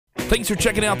Thanks for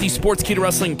checking out the Sportskeeda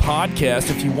Wrestling podcast.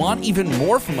 If you want even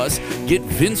more from us, get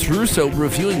Vince Russo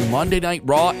reviewing Monday Night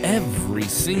Raw every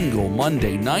single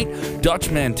Monday night, Dutch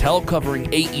Mantel covering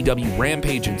AEW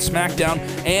Rampage and SmackDown,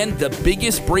 and the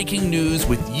biggest breaking news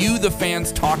with you, the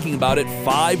fans, talking about it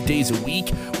 5 days a week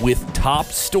with Top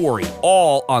Story,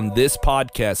 all on this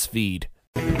podcast feed.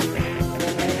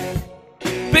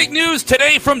 Big news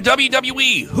today from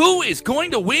WWE. Who is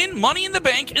going to win Money in the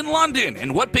Bank in London?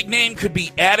 And what big name could be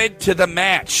added to the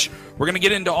match? We're going to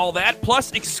get into all that,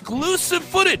 plus exclusive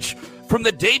footage from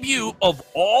the debut of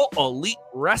All Elite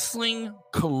Wrestling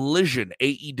Collision,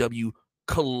 AEW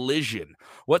Collision.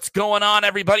 What's going on,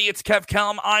 everybody? It's Kev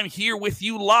Kellum. I'm here with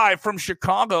you live from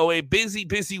Chicago. A busy,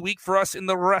 busy week for us in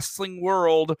the wrestling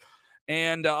world.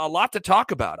 And a lot to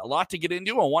talk about, a lot to get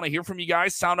into. I want to hear from you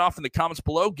guys. Sound off in the comments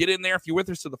below. Get in there if you're with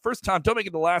us for the first time. Don't make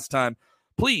it the last time.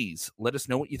 Please let us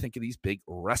know what you think of these big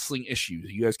wrestling issues.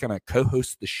 You guys kind of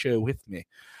co-host the show with me.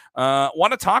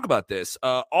 Want to talk about this.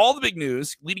 All the big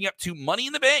news leading up to Money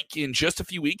in the Bank in just a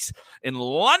few weeks in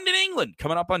London, England,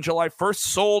 coming up on July 1st,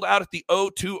 sold out at the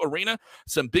O2 Arena.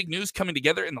 Some big news coming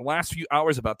together in the last few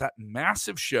hours about that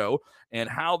massive show and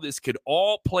how this could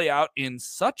all play out in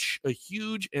such a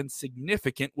huge and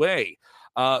significant way.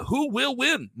 Who will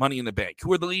win Money in the Bank?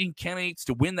 Who are the leading candidates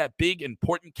to win that big,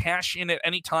 important cash in at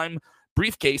any time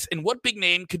briefcase, and what big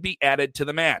name could be added to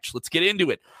the match? Let's get into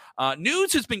it.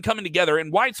 News has been coming together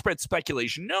and widespread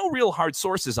speculation, no real hard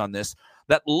sources on this,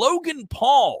 that Logan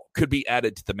Paul could be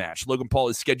added to the match. Logan Paul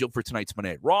is scheduled for tonight's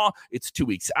Monday Night Raw. It's 2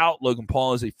 weeks out. Logan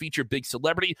Paul is a featured big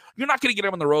celebrity. You're not going to get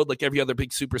him on the road like every other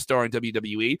big superstar in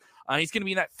WWE. He's going to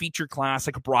be in that feature class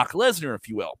like a Brock Lesnar, if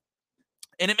you will.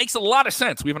 And it makes a lot of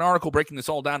sense. We have an article breaking this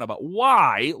all down about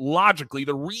why, logically,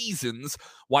 the reasons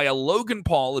why a Logan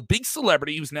Paul, a big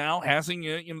celebrity who's now having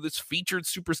this featured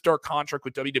superstar contract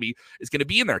with WWE, is going to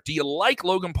be in there. Do you like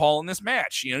Logan Paul in this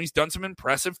match? He's done some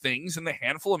impressive things in the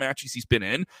handful of matches he's been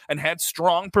in and had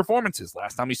strong performances.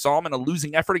 Last time we saw him in a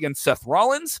losing effort against Seth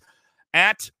Rollins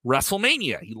at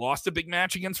WrestleMania. He lost a big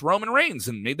match against Roman Reigns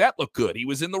and made that look good. He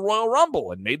was in the Royal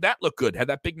Rumble and made that look good. Had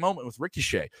that big moment with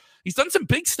Ricochet. He's done some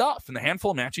big stuff in the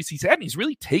handful of matches he's had, and he's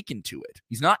really taken to it.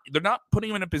 They're not putting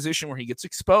him in a position where he gets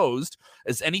exposed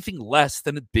as anything less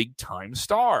than a big-time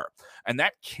star. And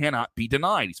that cannot be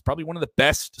denied. He's probably one of the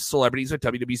best celebrities that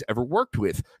WWE's ever worked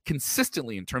with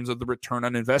consistently in terms of the return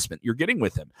on investment you're getting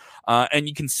with him. And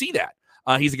you can see that.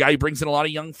 He's a guy who brings in a lot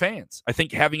of young fans. I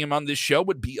think having him on this show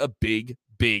would be a big,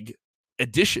 big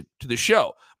addition to the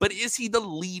show. But is he the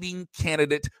leading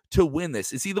candidate to win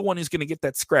this? Is he the one who's going to get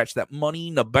that scratch, that Money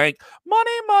in the Bank?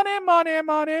 Money, money, money,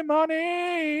 money,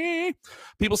 money.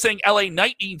 People saying LA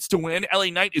Knight needs to win. LA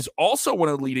Knight is also one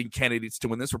of the leading candidates to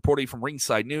win this, reporting from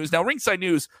Ringside News. Now, Ringside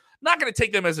News, not going to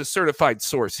take them as a certified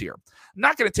source here.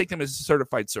 Not going to take them as a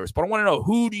certified source. But I want to know,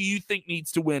 who do you think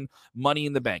needs to win Money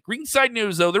in the Bank? Ringside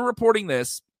News, though, they're reporting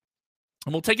this.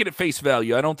 And we'll take it at face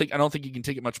value. I don't think you can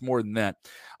take it much more than that.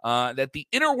 That the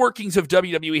inner workings of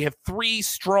WWE have three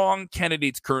strong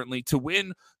candidates currently to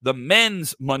win the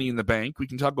men's Money in the Bank. We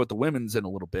can talk about the women's in a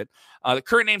little bit. The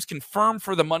current names confirmed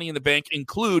for the Money in the Bank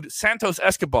include Santos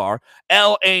Escobar,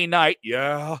 LA Knight,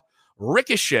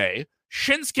 Ricochet,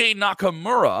 Shinsuke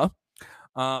Nakamura,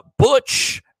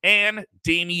 Butch, and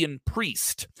Damian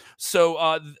Priest.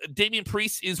 So Damian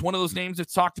Priest is one of those names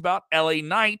that's talked about. LA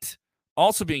Knight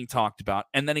also being talked about,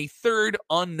 and then a third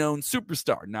unknown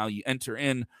superstar. Now you enter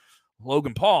in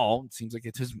Logan Paul. It seems like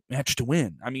it's his match to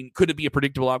win. I mean, could it be a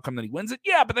predictable outcome that he wins it?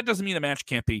 Yeah, but that doesn't mean the match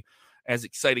can't be as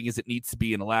exciting as it needs to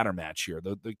be in a ladder match here.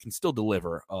 They can still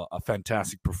deliver a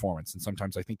fantastic performance, and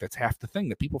sometimes I think that's half the thing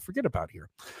that people forget about here.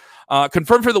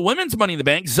 Confirmed for the women's Money in the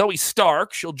Bank, Zoe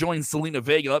Stark. She'll join Zelina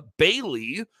Vega,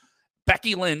 Bayley,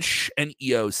 Becky Lynch, and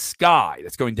Io Sky.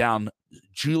 That's going down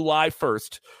July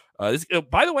 1st. This,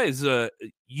 by the way, is a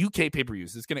UK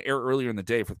pay-per-views. It's going to air earlier in the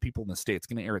day for the people in the States. It's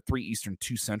going to air at 3 Eastern,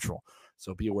 2 Central.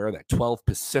 So be aware of that. 12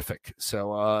 Pacific.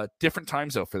 So different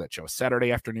time zone for that show.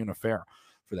 Saturday afternoon affair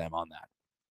for them on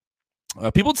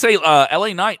that. People would say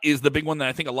LA Knight is the big one that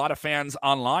I think a lot of fans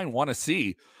online want to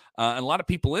see. And a lot of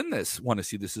people in this want to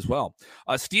see this as well.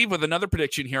 Steve with another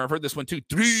prediction here. I've heard this one too.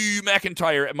 Drew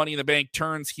McIntyre at Money in the Bank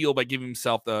turns heel by giving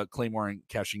himself the Claymore and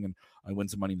cashing in.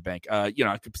 Wins the Money in the Bank. I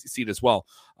could see it as well.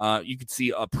 You could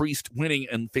see a Priest winning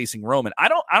and facing Roman. I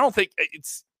don't think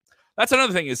it's. That's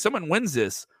another thing is someone wins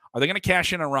this. Are they going to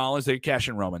cash in on Rollins? Are they cash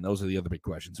in Roman? Those are the other big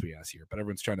questions we ask here. But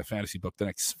everyone's trying to fantasy book the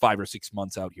next 5 or 6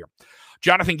 months out here.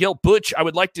 Jonathan Gill, Butch. I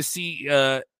would like to see.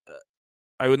 I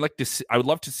would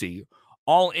love to see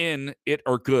All In, It,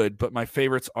 or Good, but my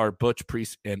favorites are Butch,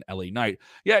 Priest, and LA Knight.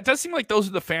 Yeah, it does seem like those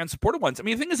are the fan-supported ones. I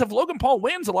mean, the thing is, if Logan Paul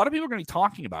wins, a lot of people are going to be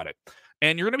talking about it.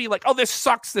 And you're going to be like, oh, this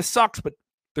sucks, but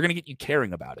they're going to get you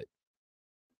caring about it.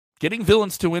 Getting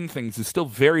villains to win things is still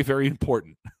very, very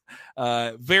important.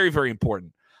 Very, very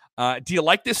important. Do you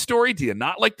like this story? Do you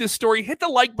not like this story? Hit the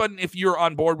like button if you're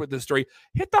on board with this story.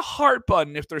 Hit the heart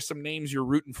button if there's some names you're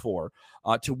rooting for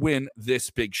to win this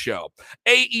big show.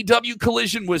 AEW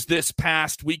Collision was this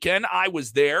past weekend. I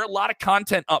was there. A lot of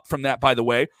content up from that, by the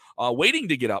way, waiting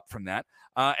to get up from that.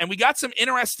 And we got some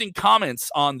interesting comments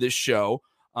on this show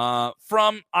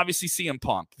from, obviously, CM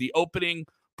Punk. The opening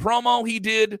promo he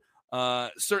did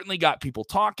certainly got people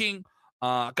talking.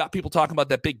 Got people talking about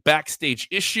that big backstage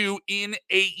issue in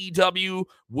AEW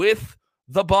with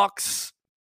the Bucks.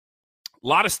 A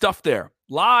lot of stuff there.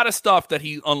 A lot of stuff that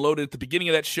he unloaded at the beginning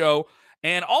of that show.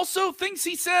 And also things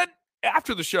he said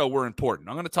after the show were important.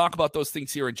 I'm going to talk about those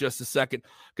things here in just a second.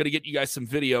 Going to get you guys some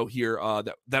video here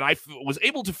that I was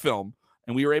able to film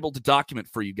and we were able to document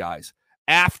for you guys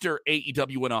after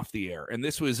AEW went off the air. And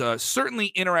this was certainly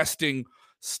interesting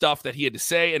stuff that he had to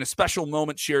say, and a special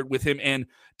moment shared with him and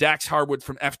Dax Harwood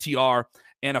from FTR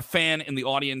and a fan in the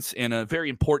audience, and a very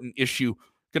important issue.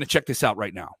 Going to check this out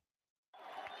right now.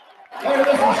 Hey,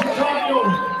 listen, Chicago,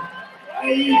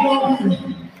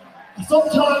 AEW.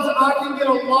 Sometimes I can get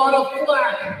a lot of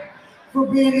flack for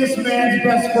being this man's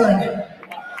best friend.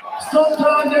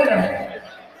 Sometimes I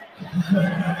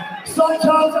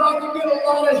can get a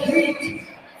lot of heat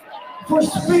for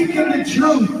speaking the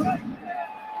truth.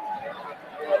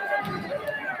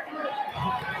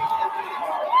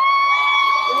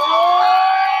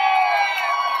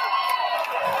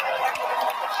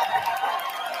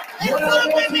 What I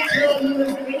want to tell you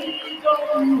is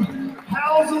AEW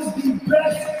houses the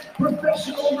best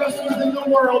professional wrestlers in the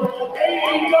world.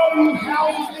 AEW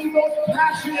houses the most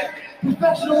passionate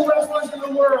professional wrestlers in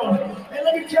the world. And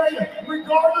let me tell you,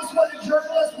 regardless what the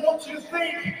journalists want you to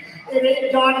think, it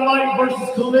ain't Dynamite versus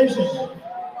Collision.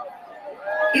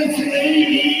 It's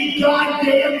AEW.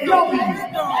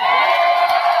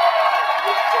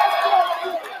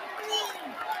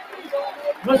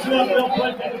 Listen up real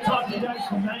quick, I've been talking to you guys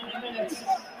for 90 minutes.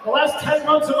 The last 10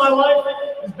 months of my life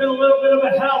has been a little bit of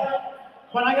a hell.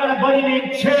 But I got a buddy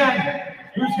named Chad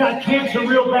who's got cancer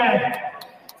real bad.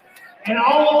 And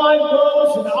all of my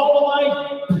woes and all of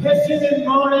my pissing and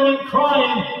moaning and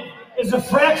crying is a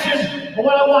fraction of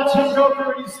what I watch him go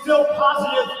through. And he's still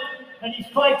positive, and he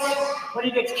fights when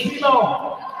he gets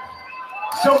chemo.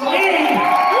 So me,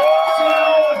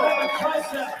 my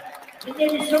tricep, and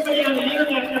maybe somebody on the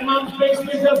internet in their mom's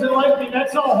basement doesn't like me.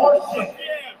 That's all horse shit.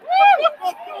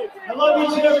 I love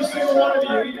each and every single one of you.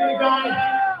 Even the guy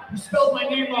who spelled my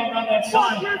name wrong on that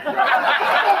sign.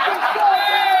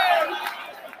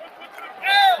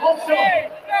 Also,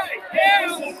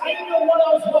 listen, I didn't know what I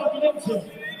was walking into.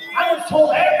 I was told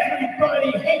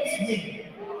everybody hates me.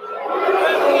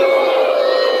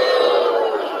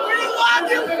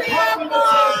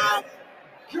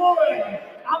 Good.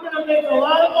 I'm gonna make a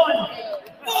lot of money.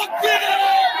 I'm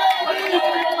gonna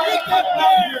feel myself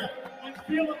out here and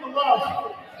feeling the love.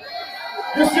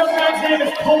 This young man's name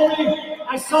is Colby.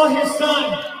 I saw his son.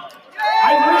 I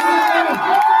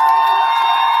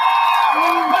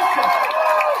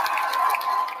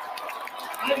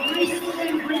recently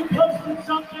reposted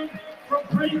something from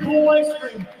Pretty Cool Ice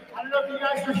Cream. I don't know if you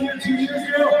guys were here 2 years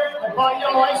ago. I bought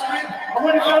y'all ice cream. I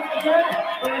wouldn't have done it again,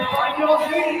 but I thought y'all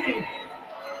hated me.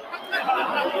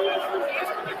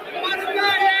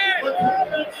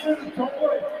 Don't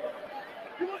worry.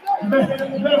 You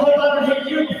better hold on to hate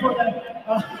you before that.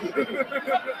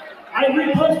 I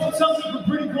reposted something from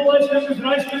Pretty Cool Ice Cream. There's an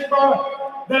ice cream bar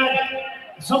that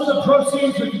some of the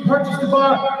proceeds that you purchased the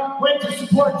bar went to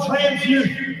support trans youth.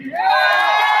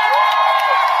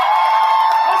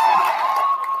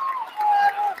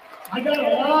 I got a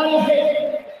lot of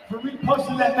hate for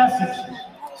reposting that message.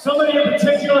 Somebody in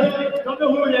particular, don't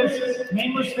know who it is,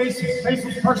 nameless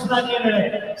faceless person on the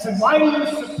internet, said, why do you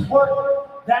support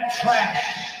that trash?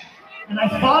 And I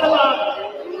thought about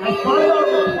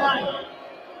replying,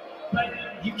 but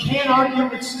you can't argue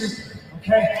with stupid,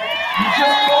 okay? You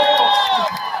just can't.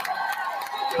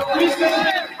 The reason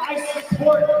I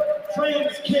support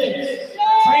trans kids,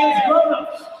 trans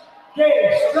grown-ups,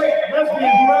 gay, straight,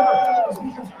 lesbian, whoever, is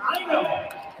because I know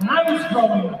when I was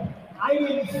growing up, I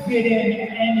didn't fit in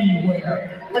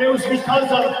anywhere. But it was because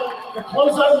of the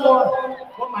clothes I wore,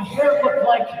 what my hair looked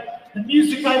like, the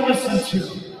music I listened to.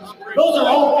 Those are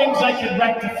all things I could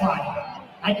rectify.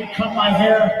 I could cut my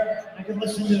hair, I could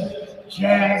listen to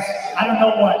jazz, I don't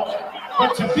know what.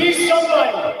 But to be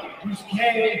somebody who's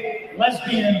gay,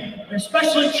 lesbian,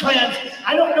 especially trans.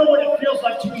 I don't know what it feels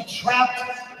like to be trapped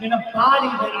in a body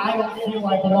that I don't feel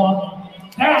I belong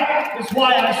in. That is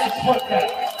why I support that.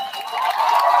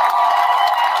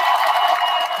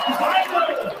 Because I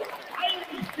know I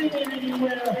didn't fit in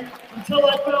anywhere until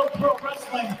I found pro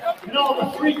wrestling, and all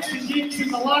the freaks and geeks in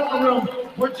the locker room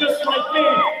were just like me.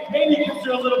 Maybe because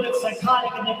they're a little bit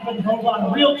psychotic and they couldn't hold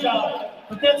on a real job,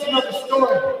 but that's another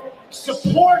story.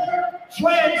 Support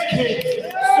trans kids.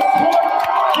 Support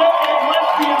gay and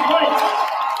lesbian rights.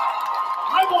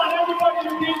 I want everybody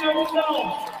to be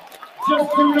themselves.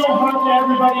 Just do no harm to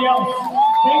everybody else.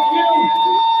 Thank you.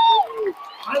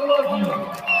 I love you.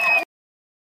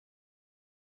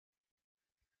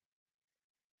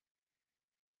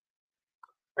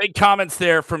 Big comments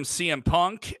there from CM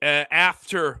Punk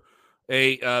after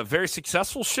a very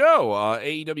successful show.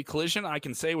 AEW Collision, I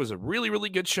can say, was a really, really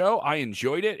good show. I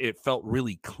enjoyed it. It felt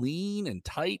really clean and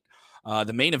tight.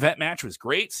 The main event match was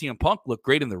great. CM Punk looked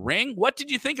great in the ring. What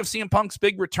did you think of CM Punk's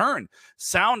big return?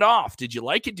 Sound off. Did you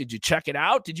like it? Did you check it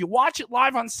out? Did you watch it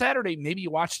live on Saturday? Maybe you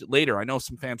watched it later. I know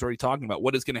some fans are already talking about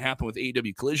what is going to happen with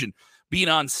AEW Collision being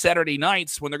on Saturday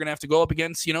nights when they're going to have to go up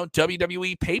against,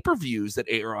 WWE pay-per-views that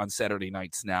air on Saturday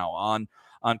nights now on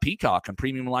Peacock, on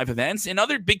premium live events, and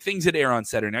other big things that air on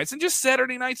Saturday nights, and just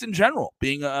Saturday nights in general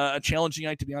being a challenging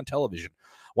night to be on television.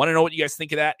 Want to know what you guys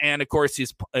think of that? And, of course,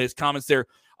 his comments there.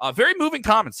 Very moving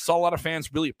comments. Saw a lot of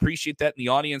fans really appreciate that in the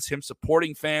audience, him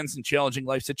supporting fans in challenging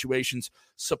life situations,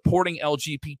 supporting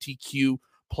LGBTQ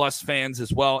plus fans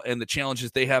as well, and the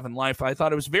challenges they have in life. I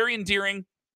thought it was very endearing.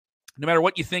 No matter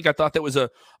what you think, I thought that was a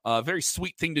very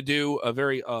sweet thing to do, a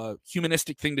very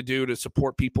humanistic thing to do to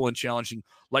support people in challenging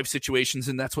life situations,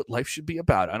 and that's what life should be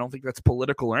about. I don't think that's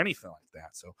political or anything like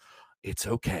that, so it's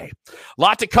okay. A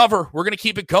lot to cover. We're going to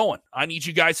keep it going. I need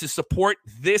you guys to support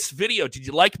this video. Did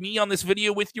you like me on this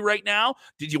video with you right now?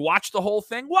 Did you watch the whole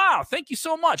thing? Wow, thank you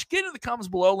so much. Get in the comments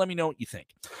below. Let me know what you think.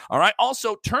 All right.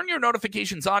 Also, turn your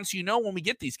notifications on so you know when we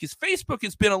get these, because Facebook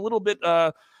has been a little bit,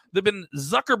 they've been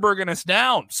Zuckerberging us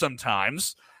down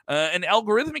sometimes. And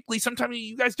algorithmically, sometimes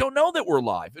you guys don't know that we're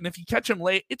live. And if you catch them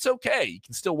late, it's okay. You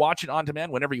can still watch it on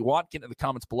demand whenever you want. Get in the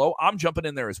comments below. I'm jumping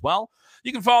in there as well.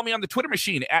 You can follow me on the Twitter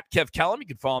machine at Kev Kellum. You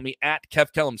can follow me at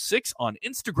KevKellum6 on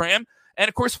Instagram. And,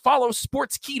 of course, follow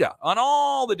Sportskeeda on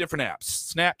all the different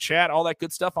apps. Snapchat, all that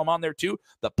good stuff. I'm on there, too.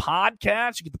 The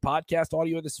podcast. You get the podcast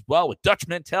audio of this as well with Dutch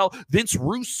Mantel, Vince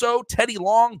Russo, Teddy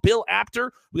Long, Bill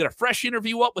Apter. We got a fresh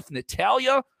interview up with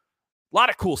Natalia. A lot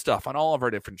of cool stuff on all of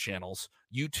our different channels,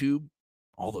 YouTube,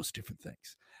 all those different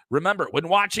things. Remember, when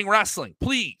watching wrestling,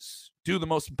 please do the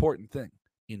most important thing.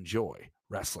 Enjoy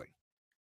wrestling.